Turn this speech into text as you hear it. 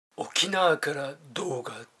沖縄から動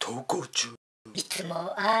画投稿中。いつ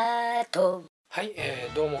もアート。はい、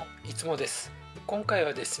どうもいつもです。今回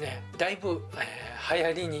はですね、だいぶ、流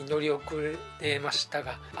行りに乗り遅れました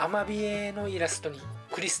が、アマビエのイラストに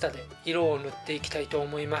クリスタで色を塗っていきたいと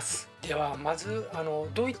思います。ではまず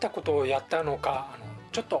どういったことをやったのか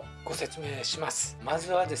ちょっとご説明します。ま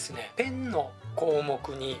ずはですね、ペンの項目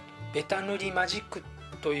にベタ塗りマジック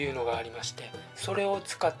というのがありまして、それを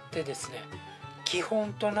使ってですね、基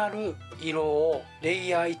本となる色をレイ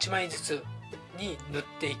ヤー1枚ずつに塗っ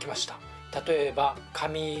ていきました。例えば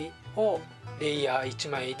髪をレイヤー1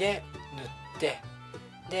枚で塗って、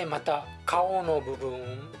でまた顔の部分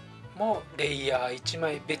もレイヤー1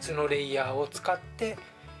枚、別のレイヤーを使って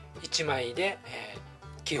1枚で、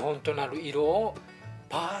基本となる色を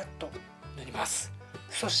パーッと塗ります。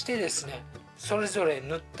そしてですね、それぞれ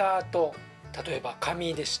塗った後、例えば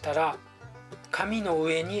紙でしたら紙の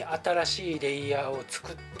上に新しいレイヤーを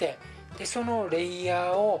作って、でそのレイ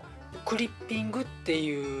ヤーをクリッピングって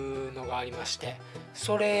いうのがありまして、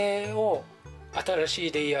それを新し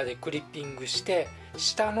いレイヤーでクリッピングして、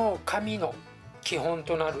下の紙の基本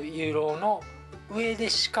となる色の上で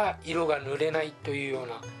しか色が塗れないというよう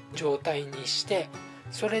な状態にして、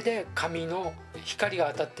それで紙の光が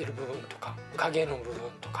当たっている部分とか影の部分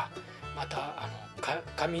とか、また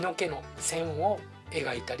髪の毛の線を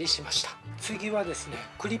描いたりしました。次はですね、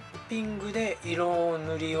クリッピングで色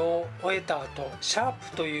塗りを終えた後、シャー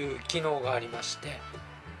プという機能がありまして、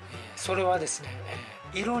それはですね、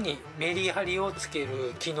色にメリハリをつけ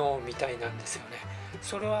る機能みたいなんですよね。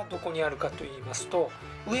それはどこにあるかと言いますと、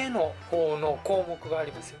上の方の項目があ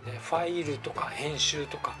りますよね。ファイルとか編集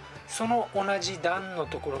とか、その同じ段の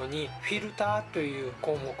ところにフィルターという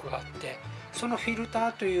項目があって、そのフィルタ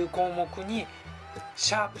ーという項目に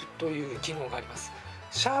シャープという機能があります。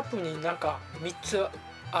シャープになんか3つ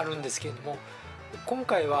あるんですけれども、今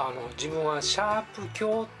回は自分はシャープ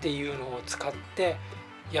鏡っていうのを使って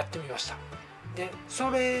やってみました。でそ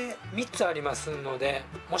れ3つありますので、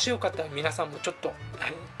もしよかったら皆さんもちょっと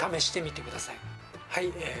試してみてください。は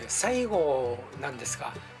い、最後なんです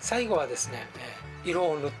が、最後はですね、色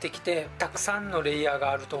を塗ってきてたくさんのレイヤー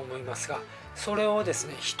があると思いますが、それをです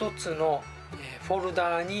ね一つのフォル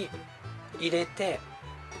ダーに入れて、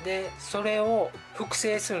でそれを複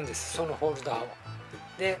製するんです。そのフォルダーを。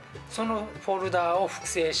でそのフォルダーを複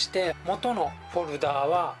製して、元のフォルダー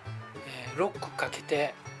はロックかけ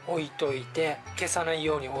て置いといて、消さない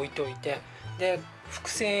ように置いといて、で複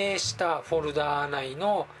製したフォルダー内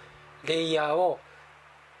のレイヤーを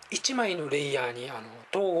1枚のレイヤーに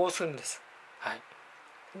統合するんです。はい、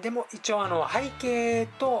でも一応背景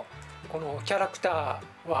とこのキャラクタ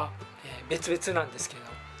ーは別々なんですけど、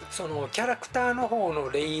そのキャラクターの方の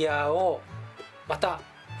レイヤーをまた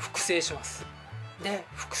複製します。で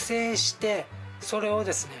複製して、それを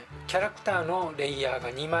ですねキャラクターのレイヤーが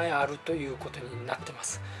2枚あるということになってま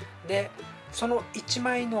す。でその1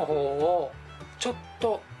枚の方をちょっ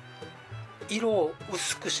と色を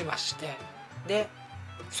薄くしまして、で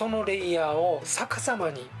そのレイヤーを逆さま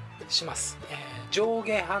にします。上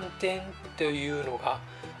下反転というのが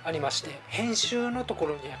ありまして、編集のとこ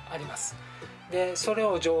ろにあります。でそれ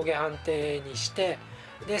を上下反転にして、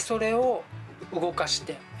でそれを動かし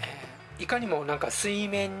て、いかにもなんか水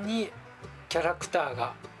面にキャラクター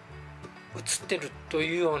が映ってると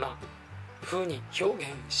いうような風に表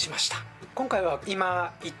現しました。今回は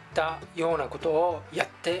今言ったようなことをやっ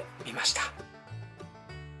てみました。